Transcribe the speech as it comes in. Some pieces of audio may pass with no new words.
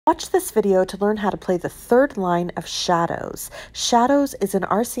Watch this video to learn how to play the third line of Shadows. Shadows is an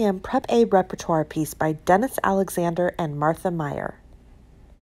RCM Prep A repertoire piece by Dennis Alexander and Martha Mier.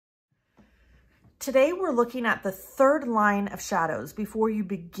 Today we're looking at the third line of Shadows. Before you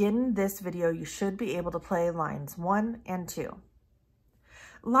begin this video, you should be able to play lines 1 and 2.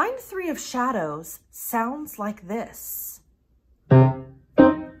 Line 3 of Shadows sounds like this.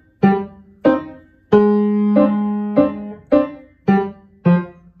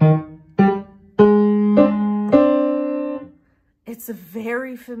 It's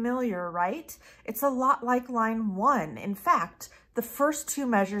very familiar, right? It's a lot like line 1. In fact, the first two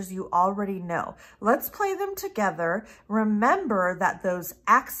measures you already know. Let's play them together. Remember that those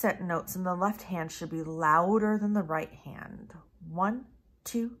accent notes in the left hand should be louder than the right hand. 1,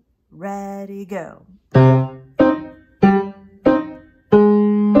 2, ready, go.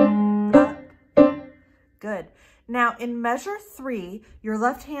 Up. Good. Now in measure 3, your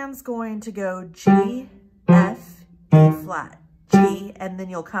left hand's going to go G, F, E flat. G, and then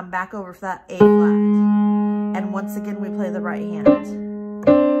you'll come back over for that A flat. And once again, we play the right hand.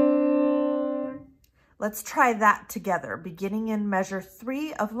 Let's try that together, beginning in measure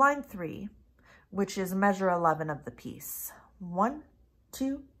 3 of line 3, which is measure 11 of the piece. 1,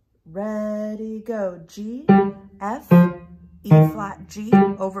 2, ready, go. G, F, E flat, G,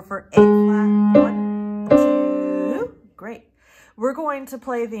 over for A flat. 1, 2, great. We're going to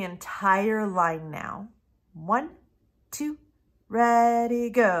play the entire line now. 1, 2, ready,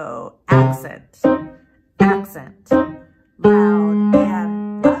 go. Accent, accent, loud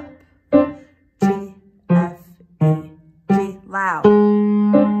and up. G, F, E, G, loud,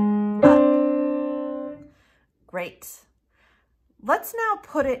 up. Great. Let's now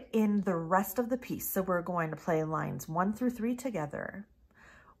put it in the rest of the piece. So we're going to play lines 1 through 3 together.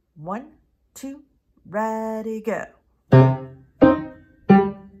 1, 2, ready, go.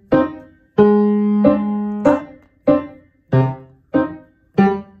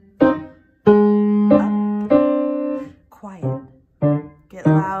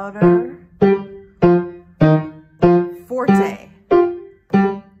 Forte.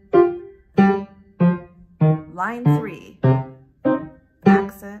 Line 3.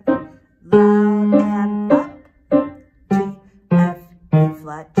 Accent, loud and up. G, F, E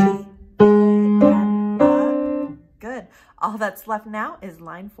flat, G, A and up. Good. All that's left now is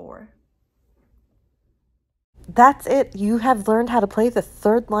line 4. That's it. You have learned how to play the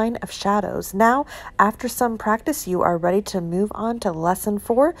third line of Shadows. Now, after some practice, you are ready to move on to lesson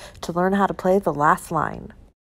 4 to learn how to play the last line.